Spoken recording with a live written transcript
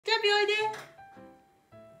ピーおいで。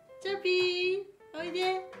チャピーおい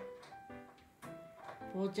で。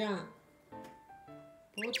ぽーちゃん。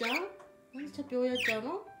ぽーちゃん。なんでチャピーをやっちゃう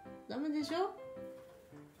の？ダメでしょ。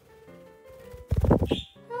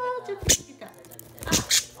チャピー来た。あ、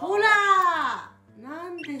ほら。な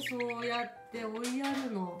んでそうやって追いや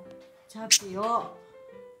るの？チャピーを。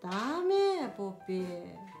ダメ、ポッピー。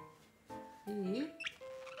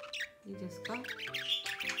いいですか？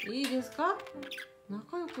いいですか？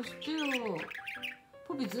仲良くしてよ。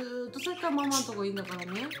ポッピーずーっとさっきからママのとこいいんだから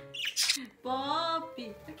ね。ポッピ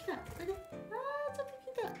ー、来た。あれ？チャピ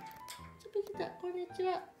ー来た。チャピー来た。こんにち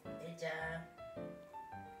は。えいちゃん。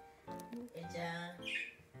えいちゃん。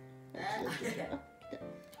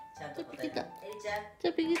ちゃんと答えて。えいちゃん。チ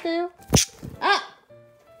ャピー来たよ。あ、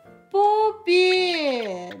ポッピ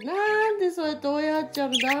ー、なんでそうやって親っちゃう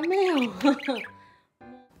の？ダメよ。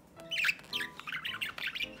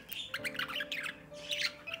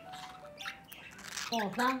も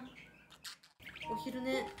うさん、お昼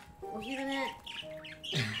寝、お昼寝、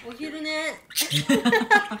お昼寝、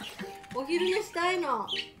お昼寝したいの。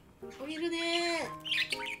お昼寝。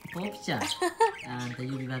ポピちゃん、あんた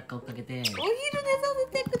指ばっか追っかけて。お昼寝さ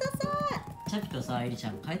せてください。チャピとさ、エリち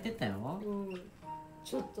ゃん帰ってったよ。うん。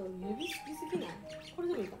ちょっと指好きすぎない？これ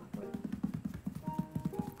でもいいかな、これ。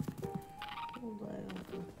そうだよ。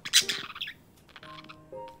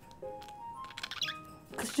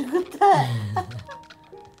くしゅぐったい。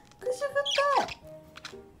くしゅぐったい。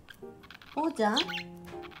おうちゃん？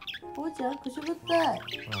おうちゃん、くしゅぐったい。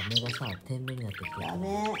ほら、目がさ、点目になってきて。ダメ。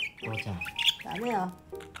おうちゃん。ダメよ。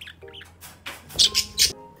気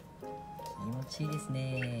持ちいいです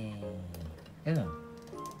ね。うん。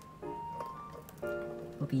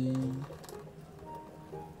ポピー。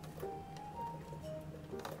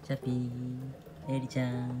チャピー。エリちゃん。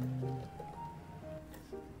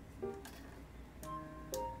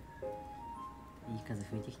いい風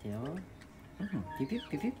吹いてきたよ。うん、ピュピュ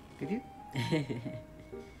ピュピュピュピュ。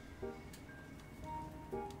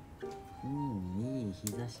うん、いい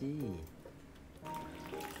日差し。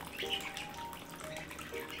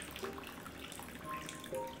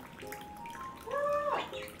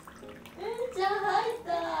えんちゃん入った。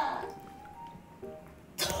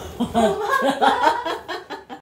止まった。